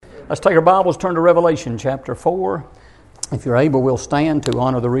Let's take our Bibles, turn to Revelation chapter 4. If you're able, we'll stand to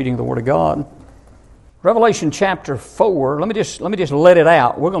honor the reading of the Word of God. Revelation chapter 4, let me just let it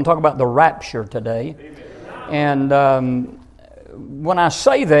out. We're going to talk about the rapture today. And when I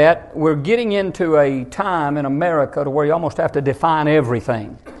say that, we're getting into a time in America to where you almost have to define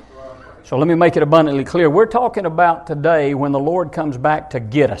everything. So let me make it abundantly clear. We're talking about today when the Lord comes back to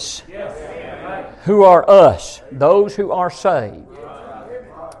get us. Who are us? Those who are saved.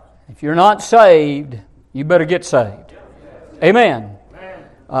 If you're not saved, you better get saved. Amen.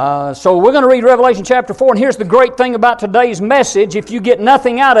 So we're going to read Revelation chapter 4, and here's the great thing about today's message. If you get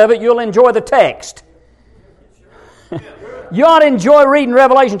nothing out of it, you'll enjoy the text. You ought to enjoy reading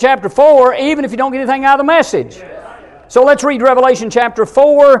Revelation chapter 4, even if you don't get anything out of the message. So let's read Revelation chapter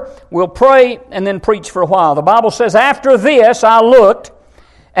 4. We'll pray and then preach for a while. The Bible says, "After this I looked,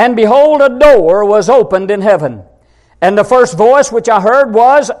 and behold, a door was opened in heaven. And the first voice which I heard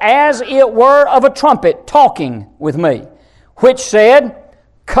was as it were of a trumpet talking with me, which said,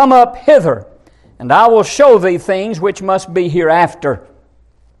 Come up hither, and I will show thee things which must be hereafter.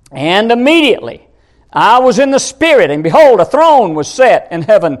 And immediately I was in the Spirit, and behold, a throne was set in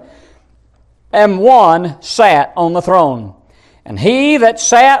heaven, and one sat on the throne. And he that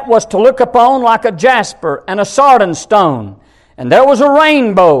sat was to look upon like a jasper and a sardine stone. And there was a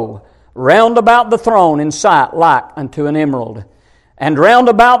rainbow round about the throne in sight like unto an emerald. And round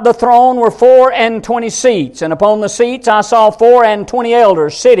about the throne were 24 seats, and upon the seats I saw 24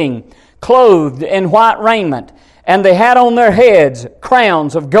 elders sitting, clothed in white raiment, and they had on their heads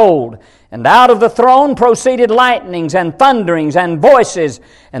crowns of gold. And out of the throne proceeded lightnings and thunderings and voices,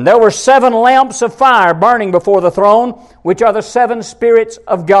 and there were 7 lamps of fire burning before the throne, which are the 7 spirits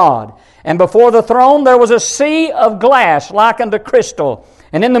of God. And before the throne there was a sea of glass like unto crystal.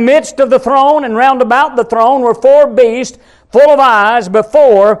 And in the midst of the throne and round about the throne were 4 beasts full of eyes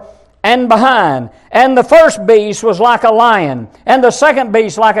before and behind. And the first beast was like a lion, and the second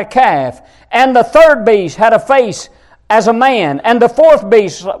beast like a calf. And the third beast had a face as a man, and the fourth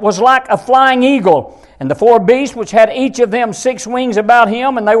beast was like a flying eagle. And the 4 beasts which had each of them 6 wings about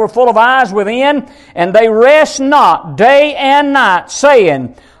him, and they were full of eyes within, and they rest not day and night,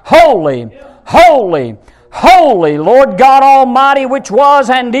 saying, Holy, holy, holy, Lord God Almighty, which was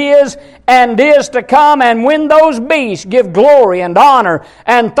and is to come. And when those beasts give glory and honor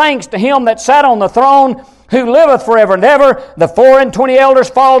and thanks to Him that sat on the throne, who liveth forever and ever, the 24 elders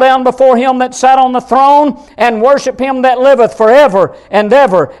fall down before Him that sat on the throne, and worship Him that liveth forever and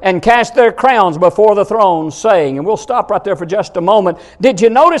ever, and cast their crowns before the throne, saying," and we'll stop right there for just a moment. Did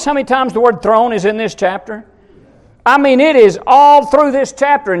you notice how many times the word throne is in this chapter? I mean, it is all through this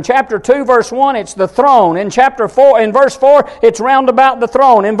chapter. In chapter 2, verse 1, it's the throne. In chapter 4, in verse 4, it's round about the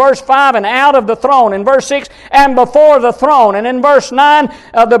throne. In verse 5, and out of the throne. In verse 6, and before the throne. And in verse 9,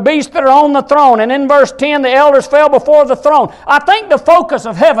 the beasts that are on the throne. And in verse 10, the elders fell before the throne. I think the focus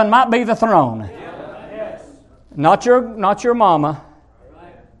of heaven might be the throne. Yes. Not your mama.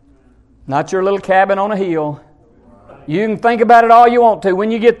 Not your little cabin on a hill. You can think about it all you want to. When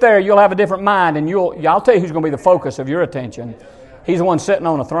you get there, you'll have a different mind, and I'll tell you who's going to be the focus of your attention. He's the one sitting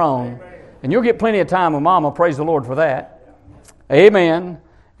on a throne. And you'll get plenty of time with Mama. Praise the Lord for that. Amen.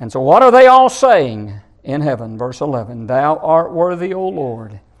 And so what are they all saying in heaven? Verse 11, Thou art worthy, O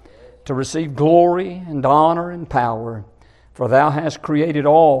Lord, to receive glory and honor and power, for Thou hast created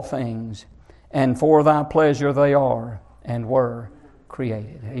all things, and for Thy pleasure they are and were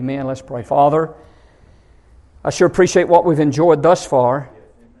created. Amen. Let's pray. Father, I sure appreciate what we've enjoyed thus far,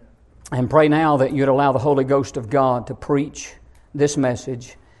 and pray now that You'd allow the Holy Ghost of God to preach this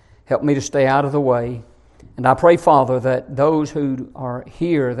message. Help me to stay out of the way. And I pray, Father, that those who are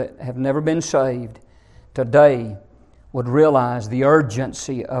here that have never been saved today would realize the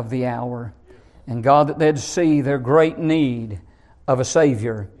urgency of the hour. And God, that they'd see their great need of a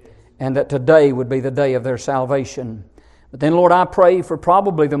Savior, and that today would be the day of their salvation. But then, Lord, I pray for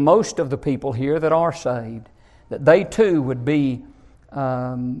probably the most of the people here that are saved, that they too would be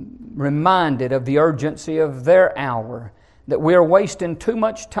reminded of the urgency of their hour, that we are wasting too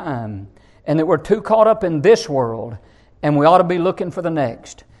much time, and that we're too caught up in this world, and we ought to be looking for the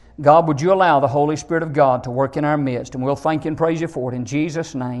next. God, would You allow the Holy Spirit of God to work in our midst, and we'll thank You and praise You for it. In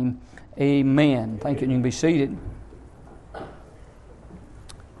Jesus' name, amen. Thank you. You can be seated.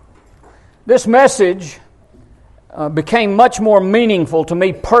 This message became much more meaningful to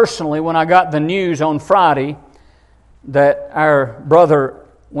me personally when I got the news on Friday that our brother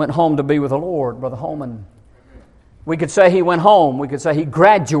went home to be with the Lord, Brother Holman. We could say he went home. We could say he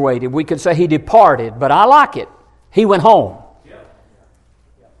graduated. We could say he departed. But I like it. He went home.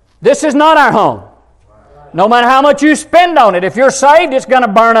 This is not our home. No matter how much you spend on it, if you're saved, it's going to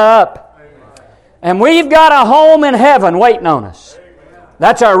burn up. And we've got a home in heaven waiting on us.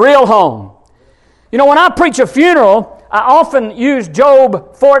 That's our real home. You know, when I preach a funeral, I often use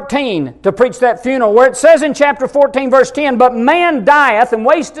Job 14 to preach that funeral, where it says in chapter 14, verse 10, "But man dieth and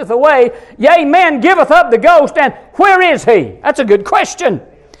wasteth away, yea, man giveth up the ghost, and where is he?" That's a good question.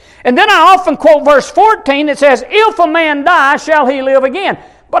 And then I often quote verse 14 that says, "If a man die, shall he live again?"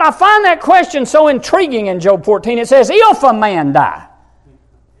 But I find that question so intriguing in Job 14. It says, "If a man die."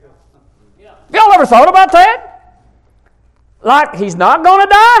 Y'all ever thought about that? Like he's not going to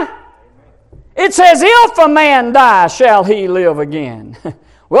die? It says, "If a man die, shall he live again?"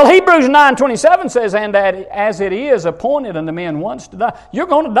 Well, Hebrews 9:27 says, "And that as it is appointed unto men once to die," you're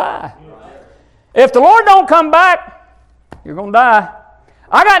going to die. If the Lord don't come back, you're going to die.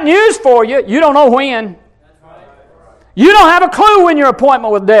 I got news for you. You don't know when. You don't have a clue when your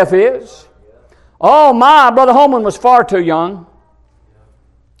appointment with death is. Oh my, Brother Holman was far too young.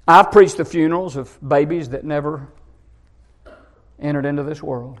 I've preached the funerals of babies that never entered into this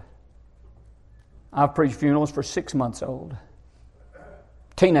world. I've preached funerals for 6 months old,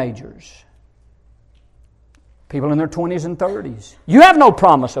 teenagers, people in their 20s and 30s. You have no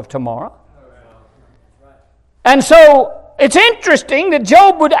promise of tomorrow. And so it's interesting that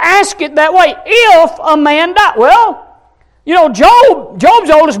Job would ask it that way. If a man died. Well, you know, Job's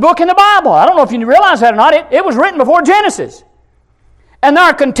the oldest book in the Bible. I don't know if you realize that or not. It was written before Genesis. And there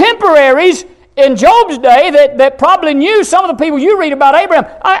are contemporaries in Job's day that probably knew some of the people you read about Abraham.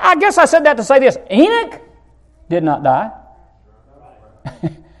 I guess I said that to say this. Enoch did not die.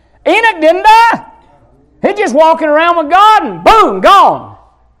 Enoch didn't die. He's just walking around with God and boom, gone.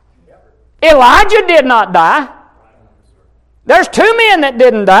 Elijah did not die. There's 2 men that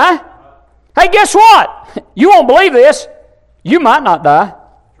didn't die. Hey, guess what? You won't believe this. You might not die.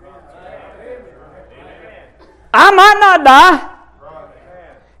 I might not die.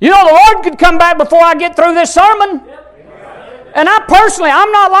 You know, the Lord could come back before I get through this sermon. And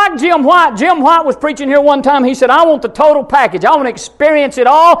I'm not like Jim White. Jim White was preaching here one time. He said, "I want the total package. I want to experience it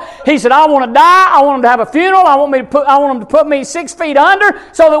all." He said, "I want to die. I want him to have a funeral. I want him to put me 6 feet under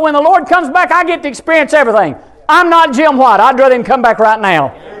so that when the Lord comes back, I get to experience everything." I'm not Jim White. I'd rather him come back right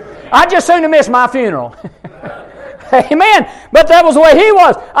now. I'd just sooner miss my funeral. Amen. But that was the way he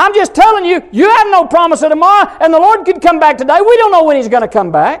was. I'm just telling you, you have no promise of tomorrow, and the Lord could come back today. We don't know when He's going to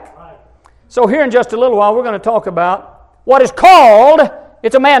come back. So here in just a little while, we're going to talk about what is called,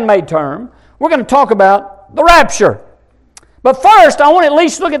 it's a man-made term, we're going to talk about the rapture. But first, I want to at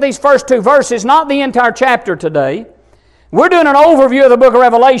least look at these first 2 verses, not the entire chapter today. We're doing an overview of the book of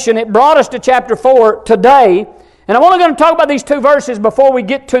Revelation. It brought us to chapter 4 today. And I'm only going to talk about these 2 verses before we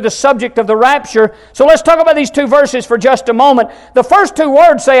get to the subject of the rapture. So let's talk about these 2 verses for just a moment. The first 2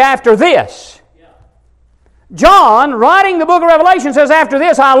 words say, "after this." John, writing the book of Revelation, says, "After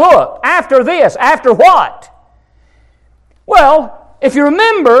this I looked." After this. After what? Well, if you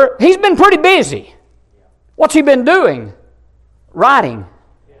remember, he's been pretty busy. What's he been doing? Writing.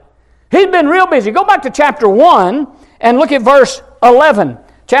 He's been real busy. Go back to chapter 1 and look at verse 11.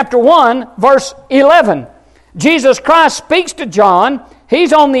 Chapter 1, verse 11. Jesus Christ speaks to John.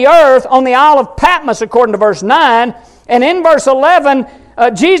 He's on the earth, on the Isle of Patmos, according to verse 9. And in verse 11,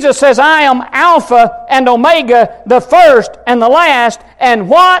 Jesus says, "I am Alpha and Omega, the first and the last, and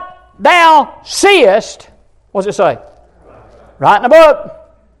what thou seest," what does it say? Write in the book.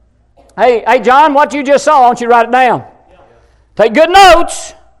 Hey, John, what you just saw, I want you to write it down. Take good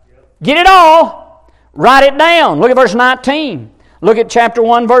notes. Get it all. Write it down. Look at verse 19. Look at chapter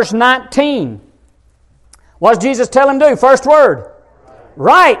 1, verse 19. What does Jesus tell him to do? First word.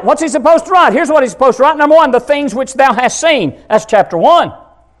 Write. What's he supposed to write? Here's what he's supposed to write. Number 1, the things which thou hast seen. That's chapter 1.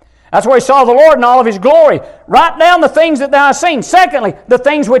 That's where he saw the Lord in all of His glory. Write down the things that thou hast seen. Secondly, the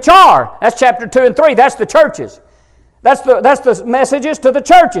things which are. That's chapter 2 and 3. That's the churches. That's the messages to the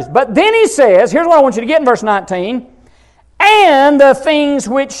churches. But then he says, here's what I want you to get in verse 19. And the things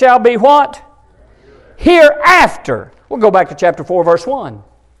which shall be what? Hereafter. We'll go back to chapter 4, verse 1.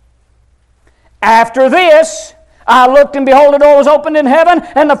 After this, I looked, and behold, a door was opened in heaven,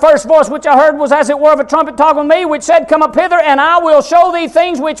 and the first voice which I heard was as it were of a trumpet talking with me, which said, "Come up hither, and I will show thee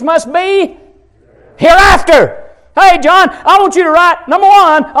things which must be hereafter." Hey, John, I want you to write, number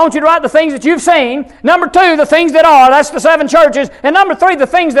 1, I want you to write the things that you've seen. Number 2, the things that are. That's the 7 churches. And number 3, the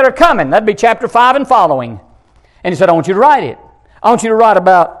things that are coming. That'd be chapter 5 and following. And he said, I want you to write it. I want you to write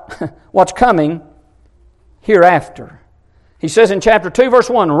about what's coming hereafter. He says in chapter 2, verse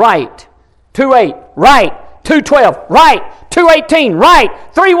 1, write. 2:8, write. 2:12, write. 2:18, write.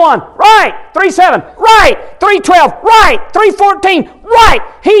 3:1, write. 3:7, write. 3:12, write. 3:14, write.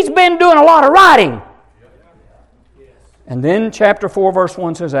 He's been doing a lot of writing. And then chapter 4, verse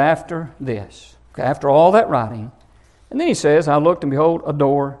 1 says, after this, okay, after all that writing, and then he says, I looked and behold, a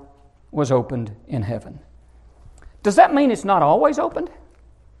door was opened in heaven. Does that mean it's not always opened?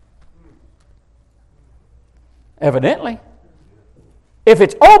 Evidently. If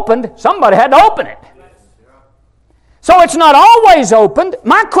it's opened, somebody had to open it. So it's not always opened.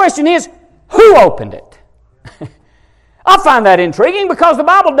 My question is, who opened it? I find that intriguing because the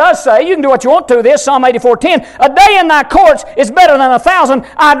Bible does say, you can do what you want to this, Psalm 84:10, a day in thy courts is better than 1,000.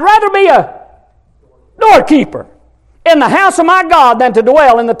 I'd rather be a doorkeeper in the house of my God than to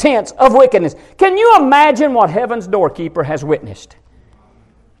dwell in the tents of wickedness. Can you imagine what heaven's doorkeeper has witnessed?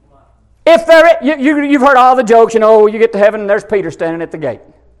 If you've heard all the jokes, you get to heaven and there's Peter standing at the gate.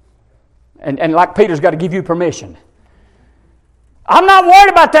 And like Peter's got to give you permission. I'm not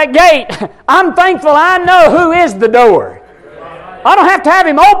worried about that gate. I'm thankful I know who is the door. I don't have to have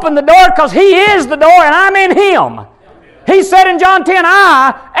him open the door because he is the door and I'm in him. He said in John 10,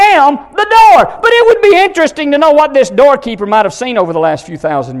 I am the door. But it would be interesting to know what this doorkeeper might have seen over the last few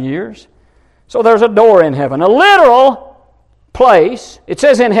thousand years. So there's a door in heaven. A literal place, it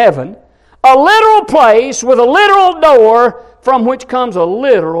says in heaven, a literal place with a literal door from which comes a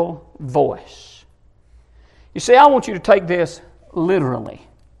literal voice. You see, I want you to take this literally.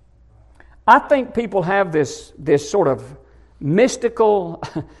 I think people have this sort of mystical,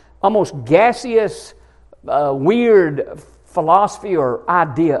 almost gaseous, weird philosophy or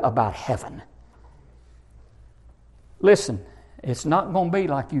idea about heaven. Listen, it's not going to be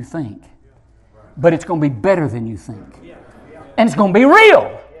like you think, but it's going to be better than you think. And it's going to be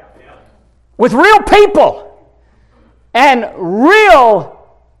real, with real people, and real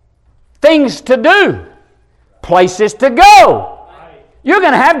things to do, places to go. You're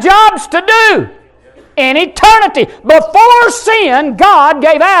going to have jobs to do in eternity. Before sin, God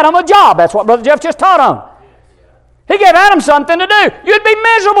gave Adam a job. That's what Brother Jeff just taught on. He gave Adam something to do. You'd be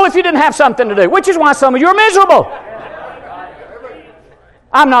miserable if you didn't have something to do, which is why some of you are miserable.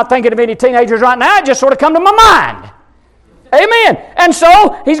 I'm not thinking of any teenagers right now. It just sort of come to my mind. Amen. And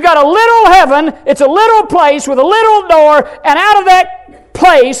so, he's got a literal heaven. It's a literal place with a literal door. And out of that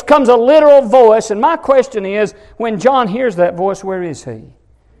place comes a literal voice. And my question is, when John hears that voice, where is he?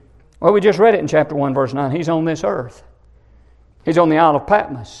 Well, we just read it in chapter 1, verse 9. He's on this earth. He's on the Isle of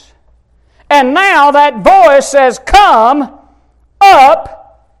Patmos. And now that voice says, come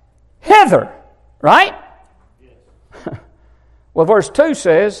up hither. Right? Well, verse 2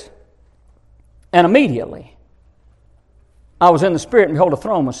 says, and immediately I was in the Spirit, and behold, a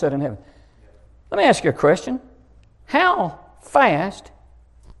throne was set in heaven. Let me ask you a question. How fast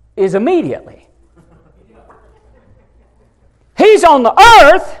is immediately? He's on the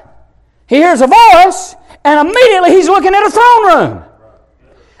earth, he hears a voice, and immediately he's looking at a throne room.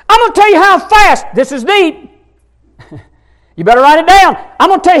 I'm going to tell you how fast, this is deep. You better write it down. I'm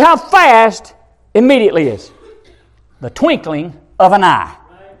going to tell you how fast immediately is. The twinkling of an eye.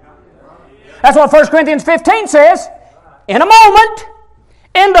 That's what 1 Corinthians 15 says. In a moment,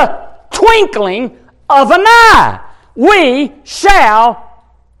 in the twinkling of an eye, we shall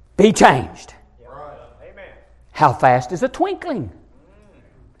be changed. How fast is a twinkling?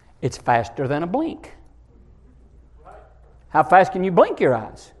 It's faster than a blink. How fast can you blink your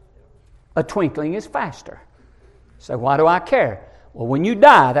eyes? A twinkling is faster. So why do I care? Well, when you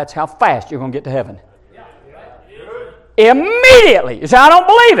die, that's how fast you're going to get to heaven. Immediately. You say, I don't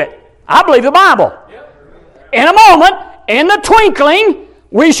believe it. I believe the Bible. In a moment, in the twinkling,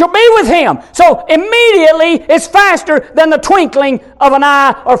 we shall be with Him. So immediately, it's faster than the twinkling of an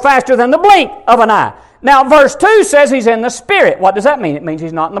eye or faster than the blink of an eye. Now, verse 2 says He's in the Spirit. What does that mean? It means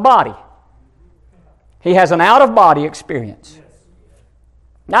He's not in the body. He has an out-of-body experience.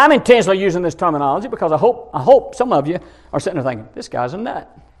 Now, I'm intentionally using this terminology because I hope some of you are sitting there thinking, this guy's a nut.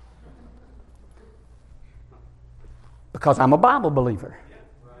 Because I'm a Bible believer.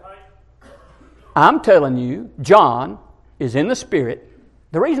 I'm telling you, John is in the Spirit.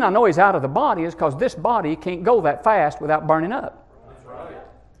 The reason I know he's out of the body is because this body can't go that fast without burning up.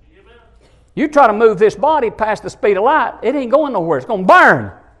 You try to move this body past the speed of light, it ain't going nowhere. It's going to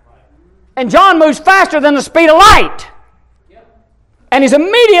burn. And John moves faster than the speed of light. And he's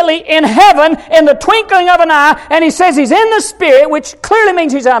immediately in heaven in the twinkling of an eye, and he says he's in the Spirit, which clearly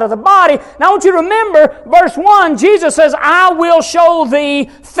means he's out of the body. Now I want you to remember, verse 1, Jesus says, I will show thee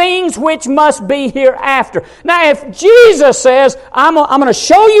things which must be hereafter. Now if Jesus says, I'm going to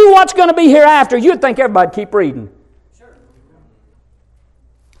show you what's going to be hereafter, you'd think everybody'd keep reading.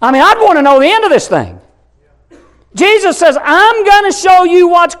 I mean, I'd want to know the end of this thing. Jesus says, I'm going to show you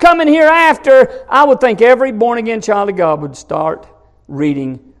what's coming hereafter. I would think every born-again child of God would start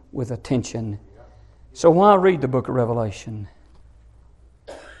reading with attention So why read the book of Revelation?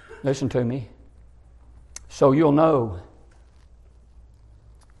 Listen to me. So you'll know,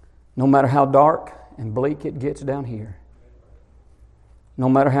 no matter how dark and bleak it gets down here, no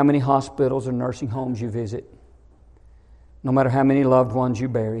matter how many hospitals or nursing homes you visit, no matter how many loved ones you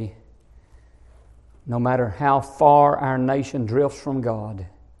bury, no matter how far our nation drifts from God,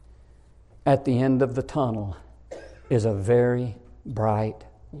 at the end of the tunnel is a very bright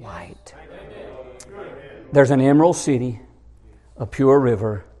light. There's an emerald city, a pure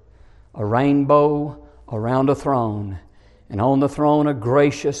river, a rainbow around a throne, and on the throne a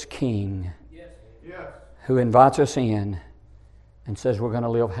gracious king who invites us in and says we're going to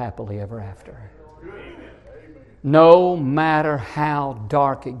live happily ever after. No matter how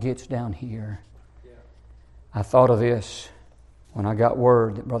dark it gets down here. I thought of this when I got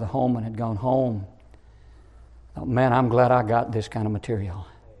word that Brother Holman had gone home. I thought, man, I'm glad I got this kind of material.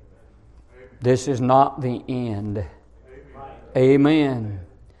 This is not the end. Amen.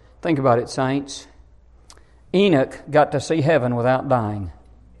 Think about it, saints. Enoch got to see heaven without dying.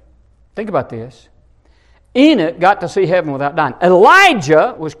 Think about this. Enoch got to see heaven without dying.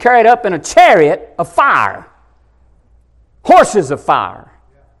 Elijah was carried up in a chariot of fire. Horses of fire.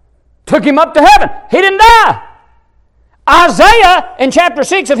 Took him up to heaven. He didn't die. Isaiah, in chapter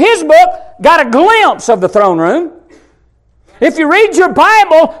 6 of his book, got a glimpse of the throne room. If you read your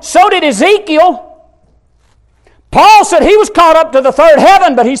Bible, so did Ezekiel. Paul said he was caught up to the third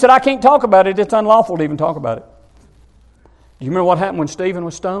heaven, but he said, I can't talk about it. It's unlawful to even talk about it. Do you remember what happened when Stephen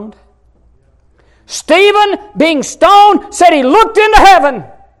was stoned? Stephen, being stoned, said he looked into heaven.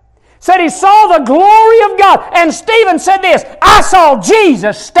 Said he saw the glory of God. And Stephen said this, I saw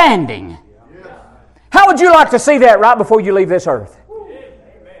Jesus standing. How would you like to see that right before you leave this earth?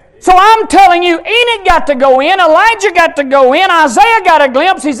 So I'm telling you, Enoch got to go in, Elijah got to go in, Isaiah got a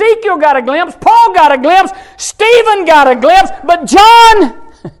glimpse, Ezekiel got a glimpse, Paul got a glimpse, Stephen got a glimpse, but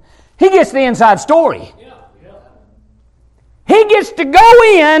John, he gets the inside story. He gets to go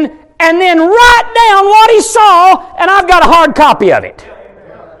in and then write down what he saw, and I've got a hard copy of it.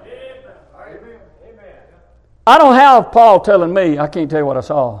 I don't have Paul telling me, I can't tell you what I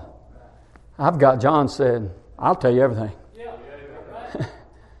saw. I've got John said, I'll tell you everything.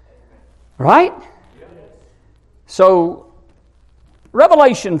 Right? So,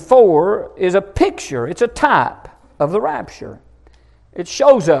 Revelation 4 is a picture, it's a type of the rapture. It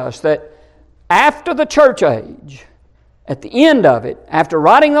shows us that after the church age, at the end of it, after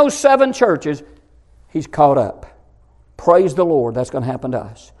writing those 7 churches, he's caught up. Praise the Lord, that's going to happen to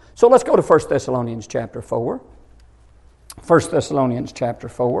us. So let's go to 1 Thessalonians chapter 4. 1 Thessalonians chapter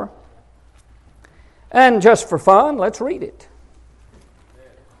 4. And just for fun, let's read it.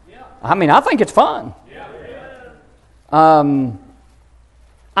 I mean, I think it's fun. I'm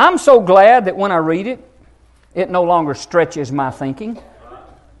so glad that when I read it, it no longer stretches my thinking.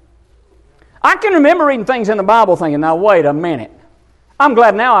 I can remember reading things in the Bible thinking, now wait a minute. I'm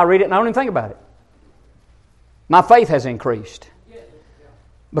glad now I read it and I don't even think about it. My faith has increased.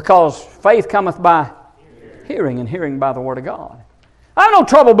 Because faith cometh by hearing, and hearing by the Word of God. I have no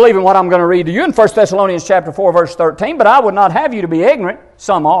trouble believing what I'm going to read to you in 1 Thessalonians chapter 4, verse 13, but I would not have you to be ignorant.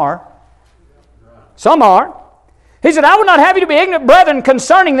 Some are. Some are. He said, I would not have you to be ignorant, brethren,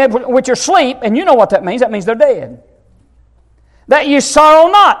 concerning them which are asleep. And you know what that means. That means they're dead. That ye sorrow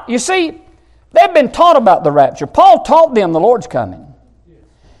not. You see, they've been taught about the rapture. Paul taught them the Lord's coming.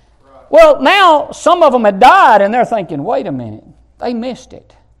 Well, now some of them had died and they're thinking, wait a minute, they missed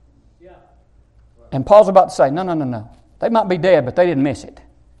it. And Paul's about to say, no. They might be dead, but they didn't miss it.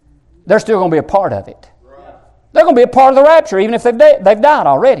 They're still going to be a part of it. They're going to be a part of the rapture, even if they've died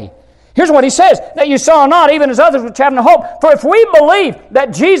already. Here's what he says, that you saw not, even as others which have no hope. For if we believe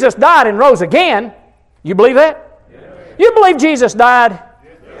that Jesus died and rose again, you believe that? Yes. You believe Jesus died?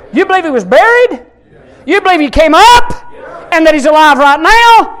 Yes. You believe He was buried? Yes. You believe He came up? Yes. And that He's alive right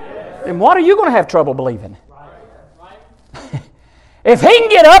now? Yes. Then what are you going to have trouble believing? Right. If He can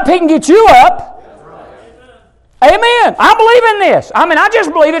get up, He can get you up. Amen. I believe in this. I mean, I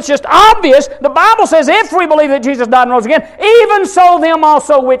just believe it's just obvious. The Bible says, if we believe that Jesus died and rose again, even so them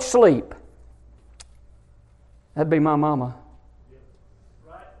also which sleep. That'd be my mama.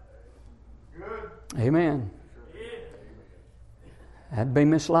 Amen. That'd be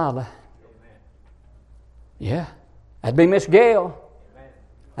Miss Lila. Yeah. That'd be Miss Gail.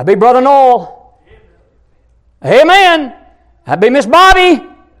 That'd be Brother Noel. Amen. That'd be Miss Bobby.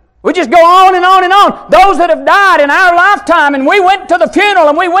 We just go on and on and on. Those that have died in our lifetime, and we went to the funeral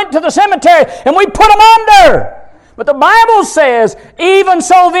and we went to the cemetery and we put them under. But the Bible says, even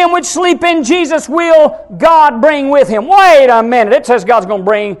so them which sleep in Jesus will God bring with Him. Wait a minute. It says God's going to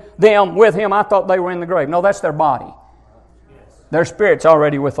bring them with Him. I thought they were in the grave. No, that's their body. Their spirit's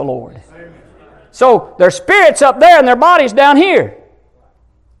already with the Lord. So their spirit's up there and their body's down here.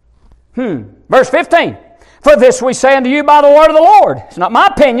 Verse 15. For this we say unto you by the word of the Lord. It's not my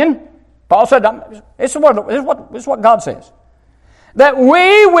opinion. Paul said, it's what God says. That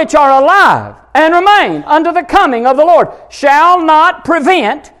we which are alive and remain unto the coming of the Lord shall not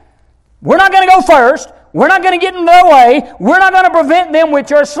prevent. We're not going to go first. We're not going to get in their way. We're not going to prevent them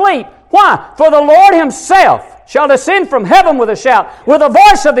which are asleep. Why? For the Lord Himself shall descend from heaven with a shout, with the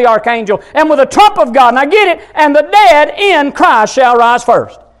voice of the archangel, and with a trump of God. Now get it, and the dead in Christ shall rise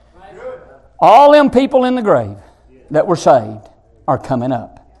first. All them people in the grave that were saved are coming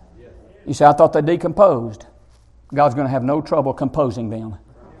up. You say, I thought they decomposed. God's going to have no trouble composing them.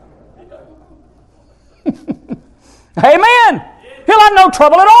 Amen. He'll have no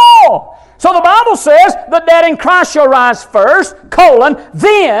trouble at all. So the Bible says, the dead in Christ shall rise first,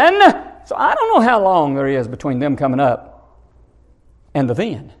 then. So I don't know how long there is between them coming up and the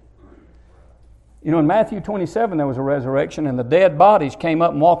then. You know, in Matthew 27 there was a resurrection and the dead bodies came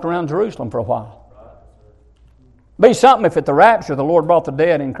up and walked around Jerusalem for a while. Be something if at the rapture the Lord brought the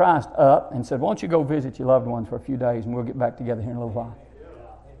dead in Christ up and said, why don't you go visit your loved ones for a few days and we'll get back together here in a little while.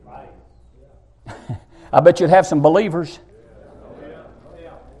 I bet you'd have some believers.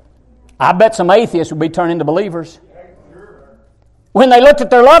 I bet some atheists would be turned into believers. When they looked at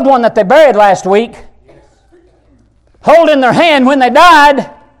their loved one that they buried last week, holding their hand when they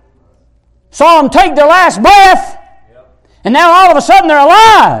died, saw them take their last breath, and now all of a sudden they're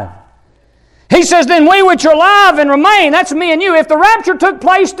alive. He says, then we which are alive and remain, that's me and you. If the rapture took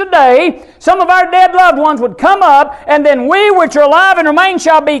place today, some of our dead loved ones would come up, and then we which are alive and remain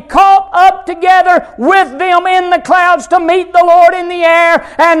shall be caught up together with them in the clouds to meet the Lord in the air,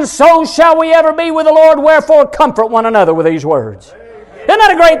 and so shall we ever be with the Lord. Wherefore comfort one another with these words. Isn't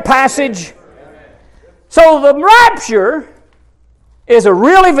that a great passage? So the rapture is a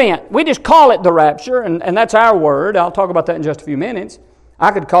real event. We just call it the rapture, and that's our word. I'll talk about that in just a few minutes.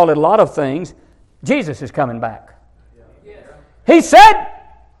 I could call it a lot of things. Jesus is coming back. He said,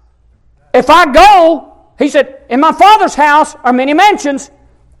 if I go, He said, in my Father's house are many mansions.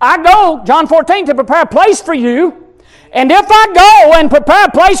 I go, John 14, to prepare a place for you. And if I go and prepare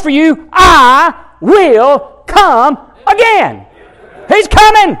a place for you, I will come again. He's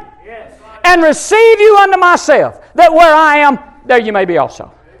coming. And receive you unto myself, that where I am, there you may be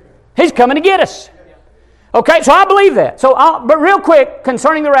also. He's coming to get us. Okay, so I believe that. But real quick,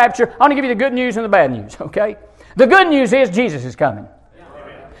 concerning the rapture, I want to give you the good news and the bad news, okay? The good news is Jesus is coming.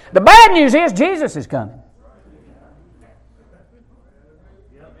 The bad news is Jesus is coming.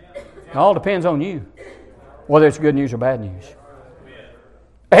 It all depends on you, whether it's good news or bad news.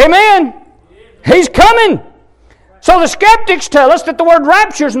 Amen. He's coming. So the skeptics tell us that the word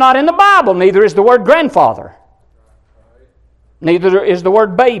rapture is not in the Bible. Neither is the word grandfather. Neither is the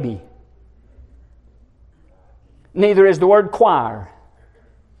word baby. Neither is the word choir.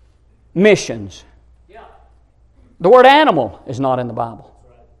 Missions. The word animal is not in the Bible.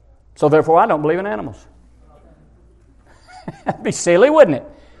 So therefore I don't believe in animals. That'd be silly, wouldn't it?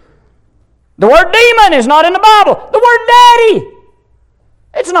 The word demon is not in the Bible. The word daddy,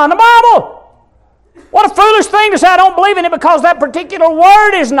 it's not in the Bible. What a foolish thing to say I don't believe in it because that particular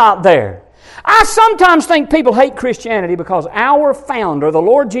word is not there. I sometimes think people hate Christianity because our founder, the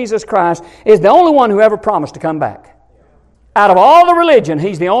Lord Jesus Christ, is the only one who ever promised to come back. Out of all the religion,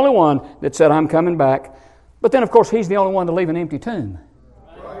 He's the only one that said, I'm coming back. But then, of course, He's the only one to leave an empty tomb.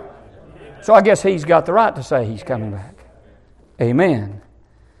 So I guess He's got the right to say He's coming back. Amen.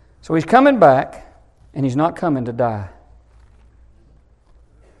 So He's coming back, and He's not coming to die.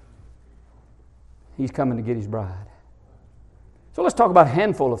 He's coming to get His bride. So let's talk about a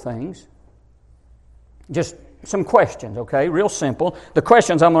handful of things. Just some questions, okay? Real simple. The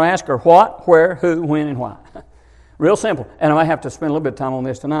questions I'm going to ask are what, where, who, when, and why. Real simple. And I might have to spend a little bit of time on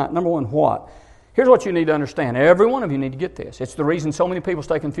this tonight. Number one, what? Here's what you need to understand. Every one of you need to get this. It's the reason so many people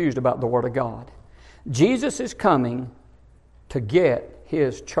stay confused about the Word of God. Jesus is coming to get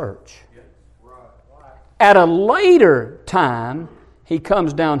His church. At a later time, He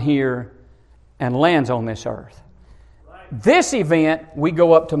comes down here and lands on this earth. This event, we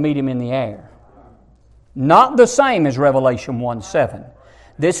go up to meet Him in the air. Not the same as Revelation 1:7.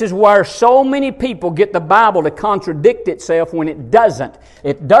 This is where so many people get the Bible to contradict itself when it doesn't.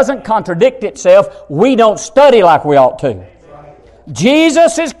 It doesn't contradict itself. We don't study like we ought to.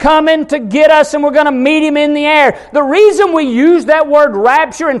 Jesus is coming to get us, and we're going to meet Him in the air. The reason we use that word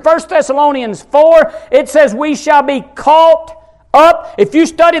rapture in 1 Thessalonians 4, it says we shall be caught up. If you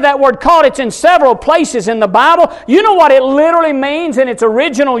study that word caught, it's in several places in the Bible. You know what it literally means in its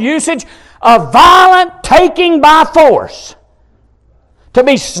original usage? A violent taking by force. To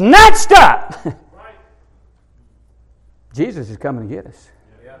be snatched up. Jesus is coming to get us.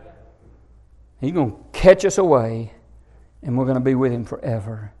 He's going to catch us away, and we're going to be with Him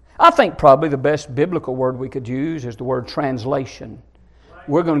forever. I think probably the best biblical word we could use is the word translation.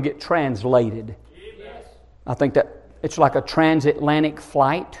 We're going to get translated. I think that it's like a transatlantic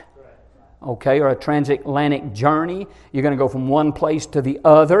flight, okay, or a transatlantic journey. You're going to go from one place to the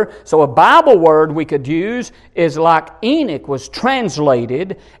other. So a Bible word we could use is like Enoch was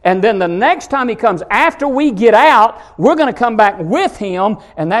translated, and then the next time he comes, after we get out, we're going to come back with him,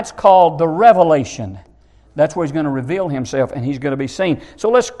 and that's called the revelation. That's where he's going to reveal himself, and he's going to be seen. So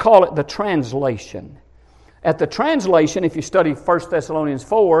let's call it the translation. At the translation, if you study 1 Thessalonians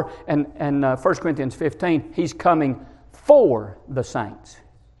 4 and 1 Corinthians 15, he's coming for the saints.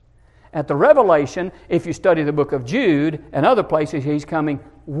 At the Revelation, if you study the book of Jude and other places, he's coming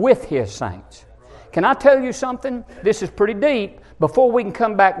with his saints. Can I tell you something? This is pretty deep. Before we can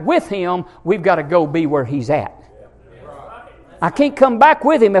come back with him, we've got to go be where he's at. I can't come back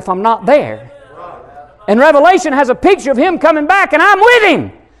with him if I'm not there. And Revelation has a picture of him coming back, and I'm with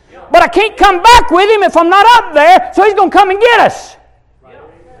him. But I can't come back with him if I'm not up there, so he's going to come and get us.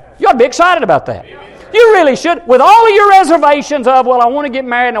 You ought to be excited about that. You really should. With all of your reservations of, well, I want to get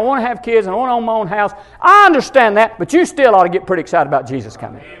married and I want to have kids and I want to own my own house, I understand that, but you still ought to get pretty excited about Jesus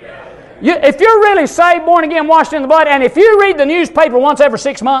coming. If you're really saved, born again, washed in the blood, and if you read the newspaper once every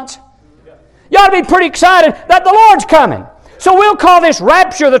 6 months, you ought to be pretty excited that the Lord's coming. So we'll call this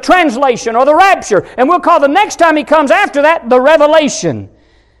rapture the translation or the rapture, and we'll call the next time He comes after that the revelation.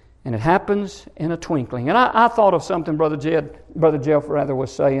 And it happens in a twinkling. And I thought of something Brother Jeff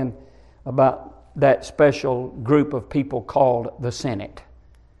was saying about that special group of people called the Senate.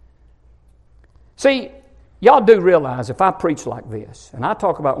 See, y'all do realize if I preach like this, and I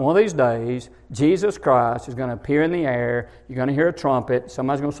talk about one of these days, Jesus Christ is going to appear in the air, you're going to hear a trumpet,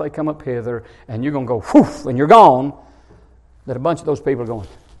 somebody's going to say, come up hither, and you're going to go, whoof, and you're gone, that a bunch of those people are going,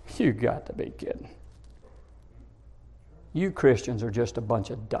 you got to be kidding. You Christians are just a bunch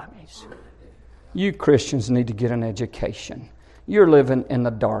of dummies. You Christians need to get an education. You're living in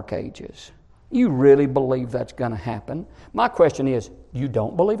the dark ages. You really believe that's going to happen? My question is, you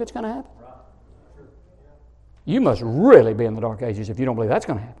don't believe it's going to happen? You must really be in the dark ages if you don't believe that's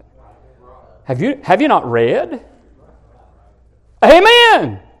going to happen. Have you not read?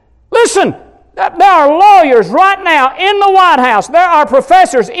 Amen. Listen, there are lawyers right now in the White House. There are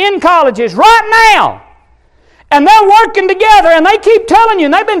professors in colleges right now. And they're working together, and they keep telling you,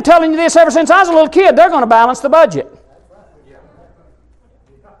 and they've been telling you this ever since I was a little kid, they're going to balance the budget.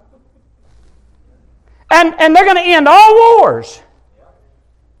 And they're going to end all wars.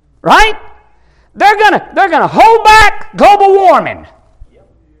 Right? They're going to hold back global warming.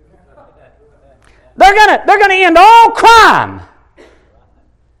 They're going to end all crime.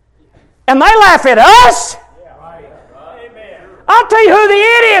 And they laugh at us. I'll tell you who the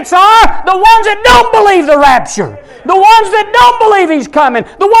idiots are. The ones that don't believe the rapture. The ones that don't believe He's coming.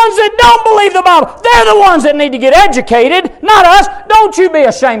 The ones that don't believe the Bible. They're the ones that need to get educated, not us. Don't you be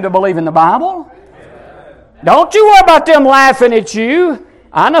ashamed to believe in the Bible. Don't you worry about them laughing at you.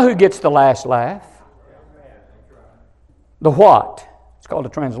 I know who gets the last laugh. The what? It's called a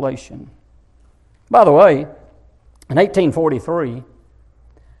translation. By the way, in 1843,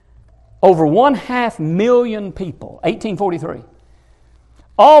 over 500,000 people, 1843,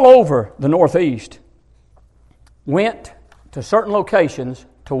 all over the Northeast, went to certain locations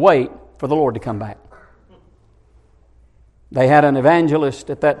to wait for the Lord to come back. They had an evangelist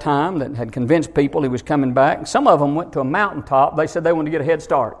at that time that had convinced people He was coming back. Some of them went to a mountaintop. They said they wanted to get a head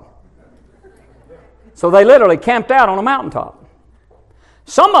start. So they literally camped out on a mountaintop.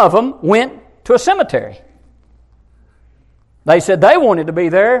 Some of them went to a cemetery. They said they wanted to be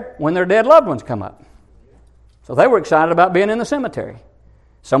there when their dead loved ones come up. So they were excited about being in the cemetery.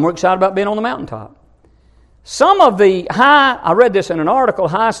 Some were excited about being on the mountaintop. Some of the I read this in an article,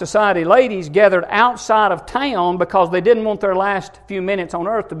 high society ladies gathered outside of town because they didn't want their last few minutes on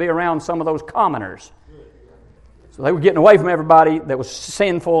earth to be around some of those commoners. So they were getting away from everybody that was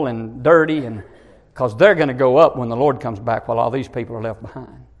sinful and dirty, and because they're going to go up when the Lord comes back while all these people are left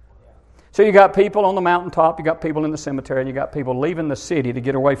behind. So you got people on the mountaintop, you got people in the cemetery, and you got people leaving the city to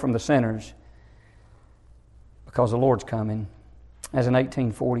get away from the sinners because the Lord's coming. As in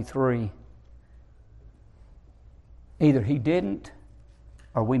 1843. Either He didn't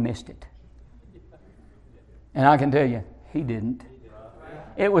or we missed it. And I can tell you, He didn't.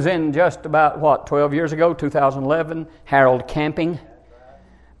 It was in just about, 12 years ago, 2011, Harold Camping.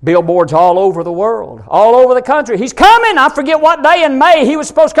 Billboards all over the world, all over the country. He's coming. I forget what day in May he was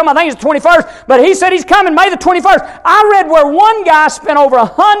supposed to come. I think it's the 21st. But he said he's coming May the 21st. I read where one guy spent over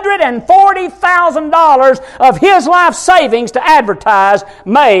 $140,000 of his life savings to advertise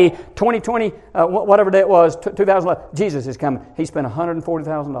May 2020, whatever day it was, 2011. Jesus is coming. He spent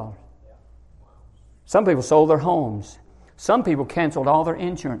 $140,000. Some people sold their homes. Some people canceled all their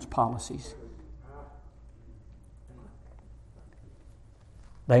insurance policies.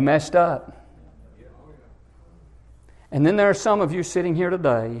 They messed up. And then there are some of you sitting here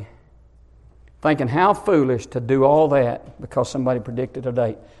today thinking how foolish to do all that because somebody predicted a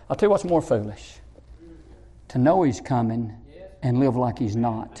date. I'll tell you what's more foolish. To know He's coming and live like He's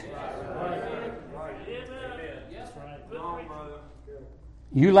not.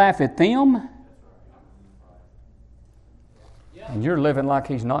 You laugh at them and you're living like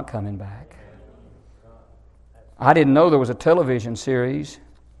He's not coming back. I didn't know there was a television series.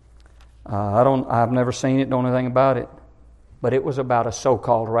 I've never seen it, don't know anything about it. But it was about a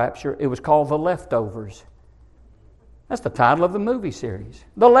so-called rapture. It was called The Leftovers. That's the title of the movie series.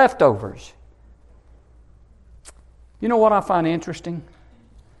 The Leftovers. You know what I find interesting?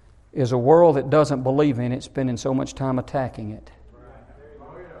 Is a world that doesn't believe in it spending so much time attacking it.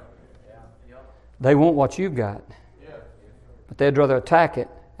 They want what you've got. But they'd rather attack it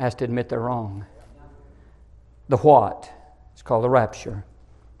as to admit they're wrong. The what? It's called the rapture.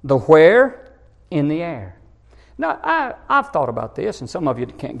 The where? In the air. Now, I've thought about this, and some of you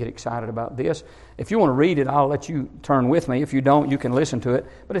can't get excited about this. If you want to read it, I'll let you turn with me. If you don't, you can listen to it.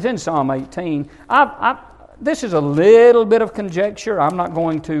 But it's in Psalm 18. This is a little bit of conjecture. I'm not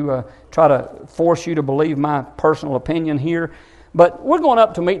going to try to force you to believe my personal opinion here. But we're going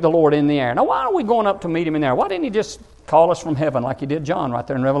up to meet the Lord in the air. Now, why are we going up to meet Him in the air? Why didn't He just call us from heaven like He did John right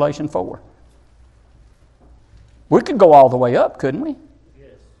there in Revelation 4? We could go all the way up, couldn't we?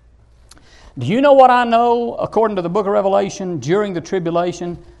 Do you know what I know? According to the book of Revelation, during the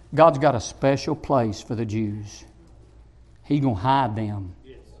tribulation, God's got a special place for the Jews. He's going to hide them.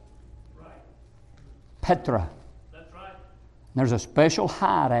 Yes. Right. Petra. That's right. There's a special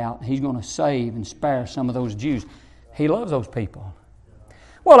hideout. He's going to save and spare some of those Jews. He loves those people.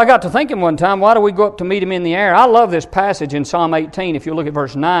 Well, I got to thinking one time, why do we go up to meet Him in the air? I love this passage in Psalm 18. If you look at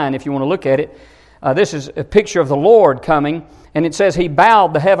verse 9, if you want to look at it, this is a picture of the Lord coming. And it says, He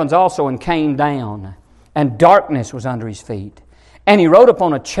bowed the heavens also and came down, and darkness was under His feet. And He rode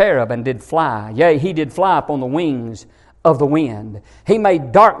upon a cherub and did fly. Yea, He did fly upon the wings of the wind. He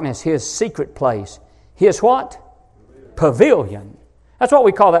made darkness His secret place. His what? Pavilion. That's what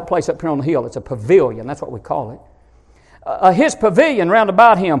we call that place up here on the hill. It's a pavilion. That's what we call it. His pavilion round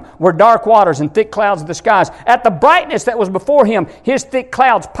about Him were dark waters and thick clouds of the skies. At the brightness that was before Him, His thick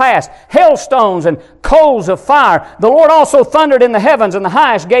clouds passed, hailstones and coals of fire. The Lord also thundered in the heavens, and the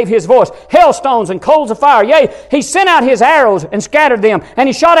highest gave His voice. Hailstones and coals of fire. Yea, He sent out His arrows and scattered them, and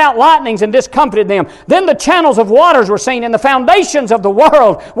He shot out lightnings and discomfited them. Then the channels of waters were seen, and the foundations of the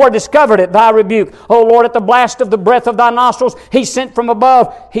world were discovered at Thy rebuke. O Lord, at the blast of the breath of Thy nostrils, He sent from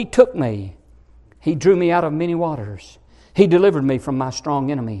above. He took me. He drew me out of many waters. He delivered me from my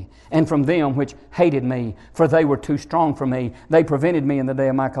strong enemy and from them which hated me, for they were too strong for me. They prevented me in the day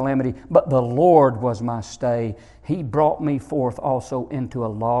of my calamity, but the Lord was my stay. He brought me forth also into a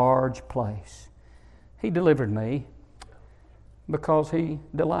large place. He delivered me because He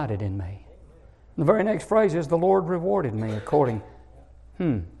delighted in me. The very next phrase is, the Lord rewarded me according.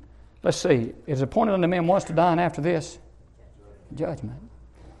 Let's see. It is appointed unto men once to die, and after this, judgment.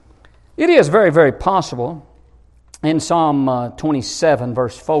 It is very, very possible. In Psalm 27,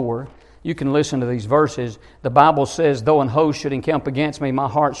 verse 4, you can listen to these verses. The Bible says, though an host should encamp against me, my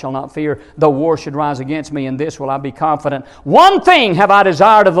heart shall not fear. Though war should rise against me, in this will I be confident. One thing have I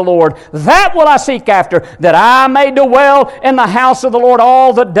desired of the Lord, that will I seek after, that I may dwell in the house of the Lord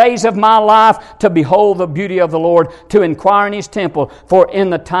all the days of my life, to behold the beauty of the Lord, to inquire in His temple. For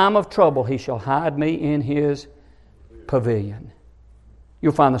in the time of trouble He shall hide me in His pavilion.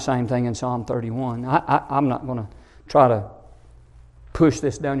 You'll find the same thing in Psalm 31. I'm not going to try to push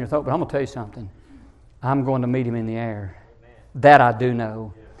this down your throat, but I'm going to tell you something. I'm going to meet Him in the air. That I do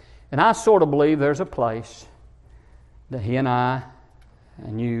know. And I sort of believe there's a place that He and I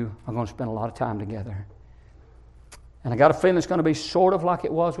and you are going to spend a lot of time together. And I got a feeling it's going to be sort of like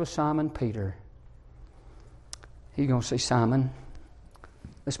it was with Simon Peter. He's going to say, Simon,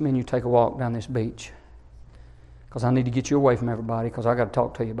 let's me and you take a walk down this beach, because I need to get you away from everybody, because I got to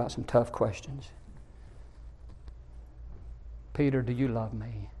talk to you about some tough questions. Peter, do you love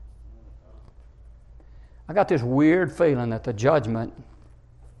me? I got this weird feeling that the judgment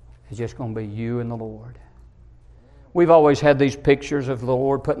is just going to be you and the Lord. We've always had these pictures of the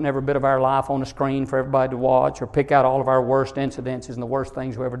Lord putting every bit of our life on a screen for everybody to watch, or pick out all of our worst incidences and the worst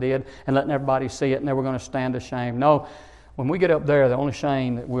things we ever did and letting everybody see it, and then we're going to stand ashamed. No, when we get up there, the only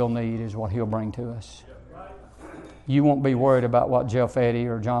shame that we'll need is what He'll bring to us. You won't be worried about what Jeff Eddy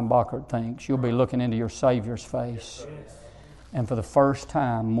or John Bockert thinks. You'll be looking into your Savior's face. And for the first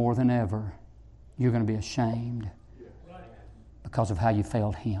time, more than ever, you're going to be ashamed because of how you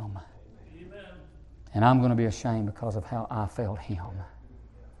failed Him. And I'm going to be ashamed because of how I failed Him.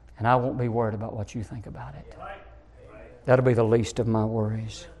 And I won't be worried about what you think about it. That'll be the least of my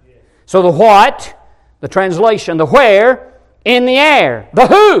worries. So the what, the translation, the where, in the air. The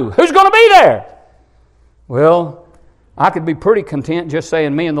who, who's going to be there? Well, I could be pretty content just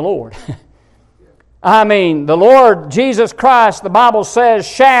saying me and the Lord. I mean, the Lord Jesus Christ, the Bible says,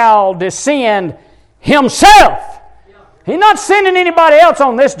 shall descend Himself. He's not sending anybody else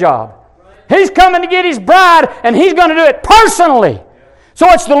on this job. He's coming to get His bride, and He's going to do it personally. So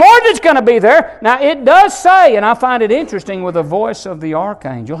it's the Lord that's going to be there. Now, it does say, and I find it interesting, with the voice of the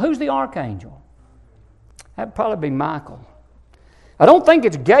archangel. Who's the archangel? That'd probably be Michael. I don't think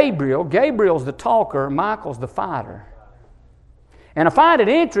it's Gabriel. Gabriel's the talker. Michael's the fighter. And I find it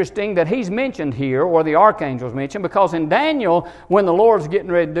interesting that he's mentioned here, or the archangel's mentioned, because in Daniel, when the Lord's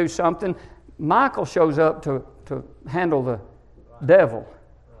getting ready to do something, Michael shows up to handle the devil.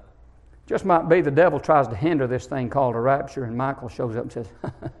 Just might be the devil tries to hinder this thing called a rapture, and Michael shows up and says,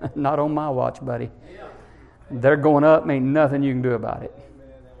 not on my watch, buddy. They're going up, ain't nothing you can do about it.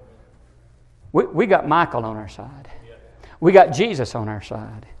 We got Michael on our side. We got Jesus on our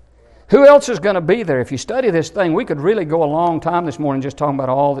side. Who else is going to be there? If you study this thing, we could really go a long time this morning just talking about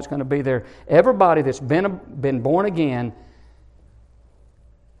all that's going to be there. Everybody that's been born again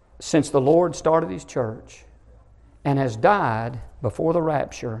since the Lord started His church and has died before the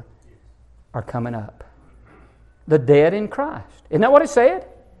rapture are coming up. The dead in Christ. Isn't that what it said?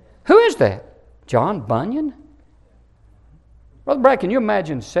 Who is that? John Bunyan? Brother Brad, can you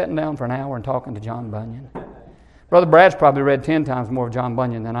imagine sitting down for an hour and talking to John Bunyan? Brother Brad's probably read 10 times more of John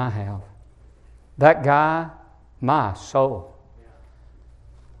Bunyan than I have. That guy, my soul.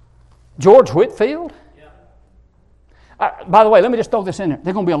 George Whitefield? By the way, let me just throw this in there.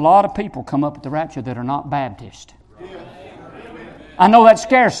 There are going to be a lot of people come up at the rapture that are not Baptist. I know that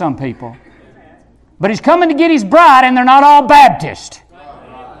scares some people. But He's coming to get His bride, and they're not all Baptist.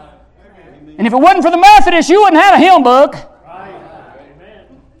 And if it wasn't for the Methodists, you wouldn't have a hymn book.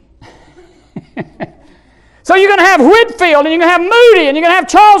 So you're going to have Whitefield, and you're going to have Moody, and you're going to have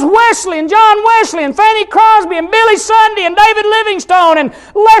Charles Wesley, and John Wesley, and Fanny Crosby, and Billy Sunday, and David Livingstone, and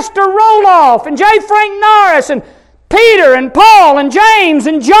Lester Roloff, and J. Frank Norris, and Peter, and Paul, and James,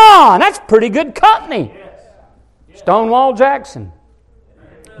 and John. That's pretty good company. Stonewall Jackson,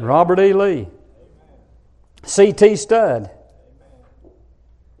 Robert E. Lee, C.T. Studd,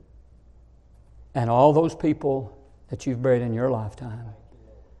 and all those people that you've buried in your lifetime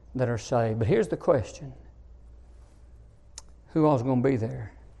that are saved. But here's the question. Who all's going to be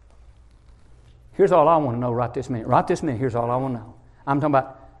there? Here's all I want to know right this minute. Right this minute, here's all I want to know. I'm talking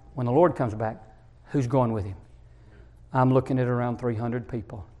about when the Lord comes back, who's going with Him? I'm looking at around 300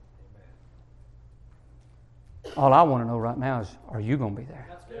 people. All I want to know right now is, are you going to be there?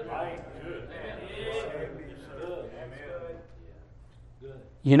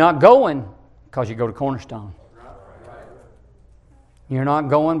 You're not going because you go to Cornerstone. You're not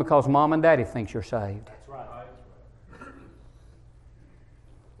going because Mom and Daddy thinks you're saved.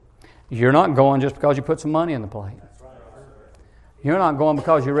 You're not going just because you put some money in the plate. You're not going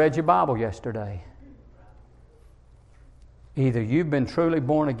because you read your Bible yesterday. Either you've been truly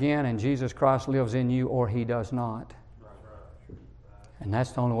born again and Jesus Christ lives in you, or He does not. And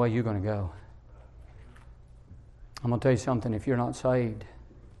that's the only way you're going to go. I'm going to tell you something. If you're not saved,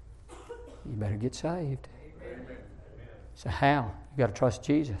 you better get saved. So how? You've got to trust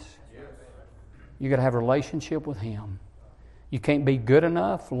Jesus. You've got to have a relationship with Him. You can't be good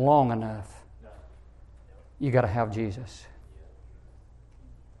enough, long enough. You've got to have Jesus.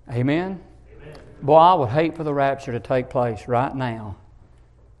 Amen? Boy, I would hate for the rapture to take place right now,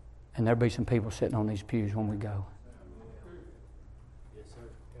 and there'll be some people sitting on these pews when we go.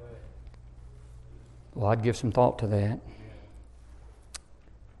 Well, I'd give some thought to that.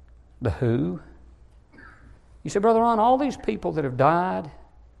 The who? You say, Brother Ron, all these people that have died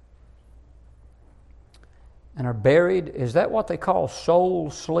and are buried, is that what they call soul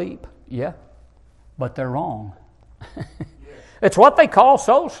sleep? Yeah, but they're wrong. It's what they call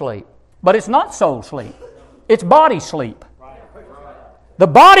soul sleep, but it's not soul sleep. It's body sleep. The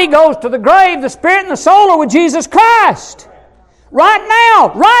body goes to the grave. The spirit and the soul are with Jesus Christ. Right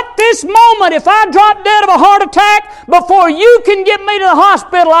now, right this moment, if I drop dead of a heart attack, before you can get me to the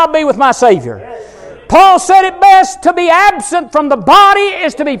hospital, I'll be with my Savior. Paul said it best, to be absent from the body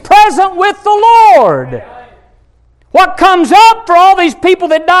is to be present with the Lord. What comes up for all these people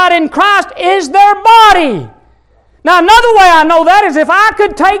that died in Christ is their body. Now, another way I know that is if I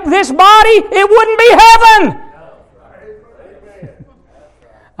could take this body, it wouldn't be heaven.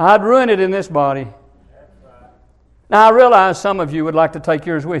 I'd ruin it in this body. Now, I realize some of you would like to take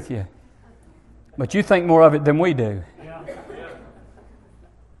yours with you, but you think more of it than we do.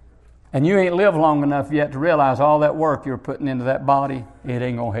 And you ain't lived long enough yet to realize all that work you're putting into that body, it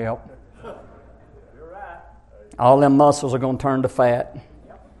ain't going to help. All them muscles are going to turn to fat.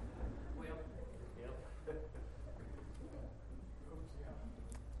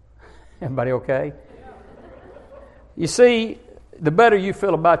 Everybody okay? You see, the better you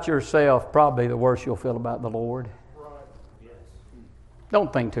feel about yourself, probably the worse you'll feel about the Lord.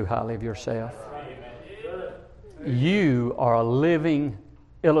 Don't think too highly of yourself. You are a living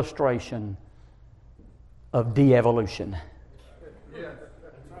illustration of de-evolution.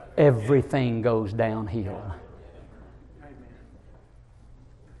 Everything goes downhill.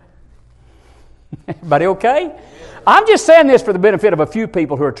 Everybody okay? I'm just saying this for the benefit of a few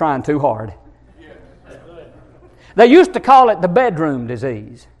people who are trying too hard. They used to call it the bedroom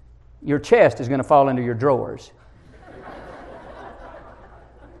disease. Your chest is going to fall into your drawers.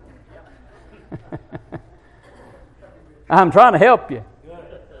 I'm trying to help you.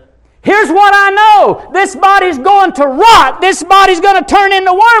 Here's what I know. This body's going to rot. This body's going to turn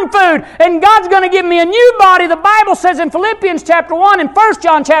into worm food. And God's going to give me a new body, the Bible says in Philippians chapter 1 and 1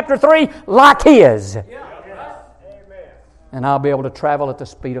 John chapter 3, like His. And I'll be able to travel at the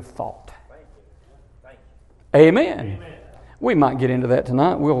speed of thought. Amen. We might get into that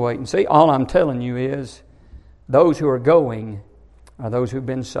tonight. We'll wait and see. All I'm telling you is those who are going are those who've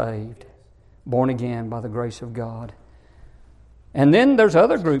been saved, born again by the grace of God. And then there's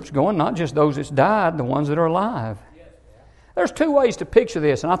other groups going, not just those that's died, the ones that are alive. There's two ways to picture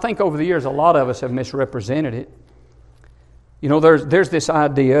this, and I think over the years a lot of us have misrepresented it. You know, there's this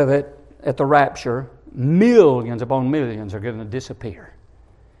idea that at the rapture, millions upon millions are going to disappear.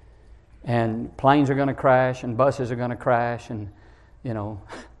 And planes are going to crash, and buses are going to crash, and, you know,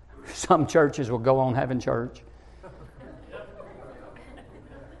 some churches will go on having church.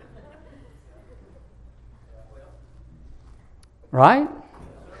 Right?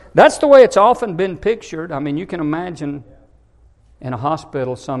 That's the way it's often been pictured. I mean, you can imagine in a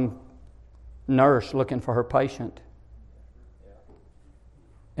hospital some nurse looking for her patient.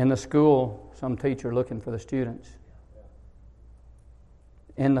 In the school, some teacher looking for the students.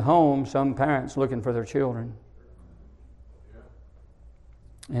 In the home, some parents looking for their children.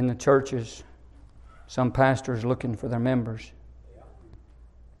 In the churches, some pastors looking for their members.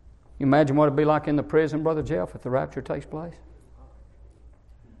 You imagine what it'd be like in the prison, Brother Jeff, if the rapture takes place?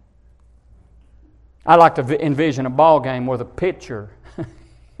 I like to envision a ball game where the pitcher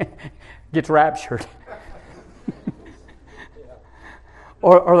gets raptured.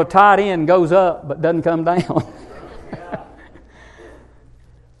 or the tight end goes up but doesn't come down.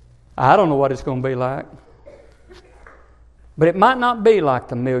 I don't know what it's going to be like. But it might not be like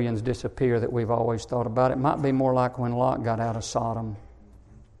the millions disappear that we've always thought about. It might be more like when Lot got out of Sodom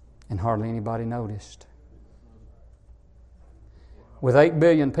and hardly anybody noticed. With 8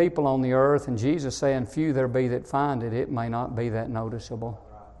 billion people on the earth and Jesus saying, few there be that find it, it may not be that noticeable.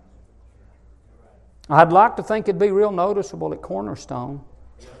 I'd like to think it'd be real noticeable at Cornerstone.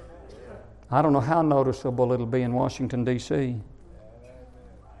 I don't know how noticeable it'll be in Washington, D.C.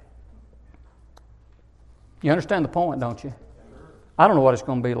 You understand the point, don't you? I don't know what it's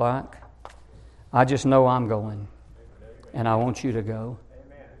going to be like. I just know I'm going. And I want you to go.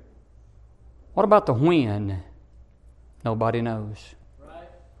 What about the when? Nobody knows.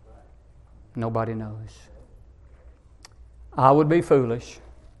 Nobody knows. I would be foolish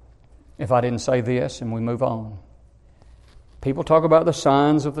if I didn't say this and we move on. People talk about the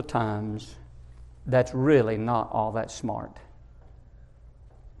signs of the times. That's really not all that smart.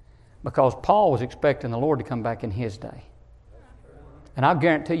 Because Paul was expecting the Lord to come back in his day. And I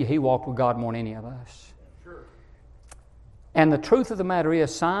guarantee you he walked with God more than any of us. And the truth of the matter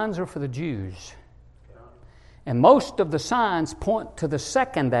is, signs are for the Jews. And most of the signs point to the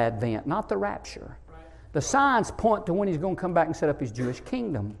second advent, not the rapture. The signs point to when He's going to come back and set up His Jewish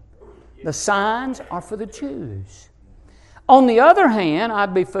kingdom. The signs are for the Jews. On the other hand,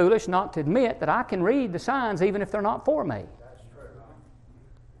 I'd be foolish not to admit that I can read the signs even if they're not for me.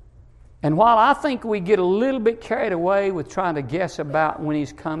 And while I think we get a little bit carried away with trying to guess about when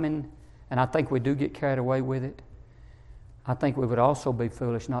He's coming, and I think we do get carried away with it, I think we would also be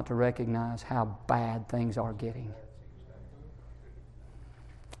foolish not to recognize how bad things are getting.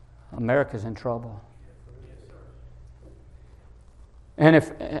 America's in trouble. And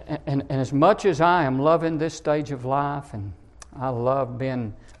as much as I am loving this stage of life, and I love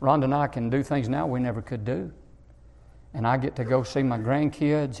being, Rhonda and I can do things now we never could do. And I get to go see my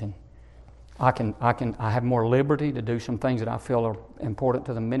grandkids, and I have more liberty to do some things that I feel are important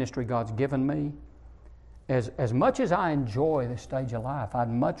to the ministry God's given me. As much as I enjoy this stage of life, I'd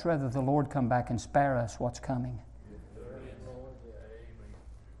much rather the Lord come back and spare us what's coming.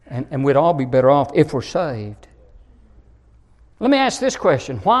 And we'd all be better off if we're saved. Let me ask this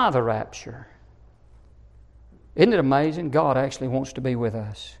question. Why the rapture? Isn't it amazing? God actually wants to be with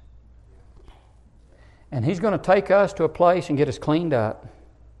us. And He's going to take us to a place and get us cleaned up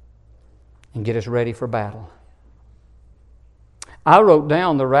and get us ready for battle. I wrote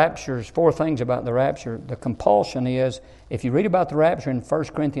down the rapture's 4 things about the rapture. The compulsion is, if you read about the rapture in 1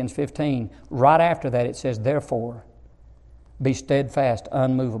 Corinthians 15, right after that it says, therefore, be steadfast,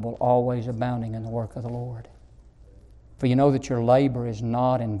 unmovable, always abounding in the work of the Lord. For you know that your labor is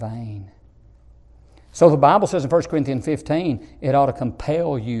not in vain. So the Bible says in 1 Corinthians 15, it ought to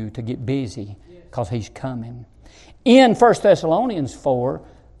compel you to get busy because He's coming. In 1 Thessalonians 4,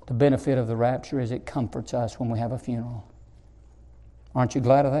 the benefit of the rapture is it comforts us when we have a funeral. Aren't you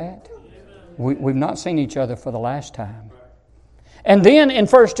glad of that? We've not seen each other for the last time. And then in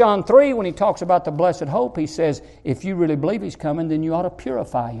 1 John 3, when he talks about the blessed hope, he says, if you really believe He's coming, then you ought to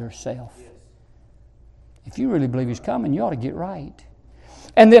purify yourself. If you really believe He's coming, you ought to get right.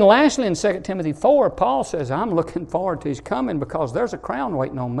 And then lastly, in 2 Timothy 4, Paul says, I'm looking forward to His coming because there's a crown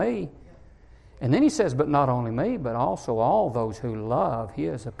waiting on me. And then he says, but not only me, but also all those who love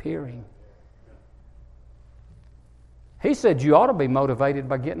His appearing. He said you ought to be motivated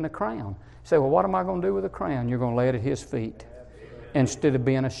by getting a crown. You say, well, what am I going to do with a crown? You're going to lay it at His feet instead of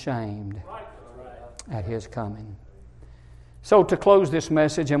being ashamed at His coming. So to close this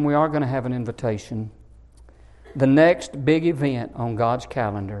message, and we are going to have an invitation, the next big event on God's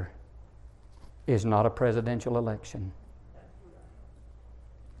calendar is not a presidential election.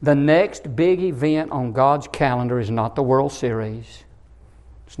 The next big event on God's calendar is not the World Series.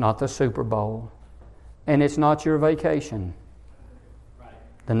 It's not the Super Bowl. And it's not your vacation.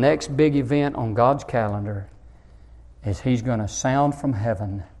 The next big event on God's calendar is He's going to sound from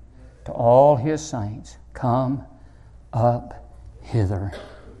heaven to all His saints, come up hither.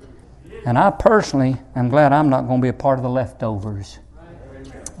 And I personally am glad I'm not going to be a part of the leftovers.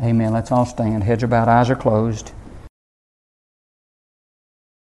 Amen. Let's all stand. Heads are bowed, eyes are closed.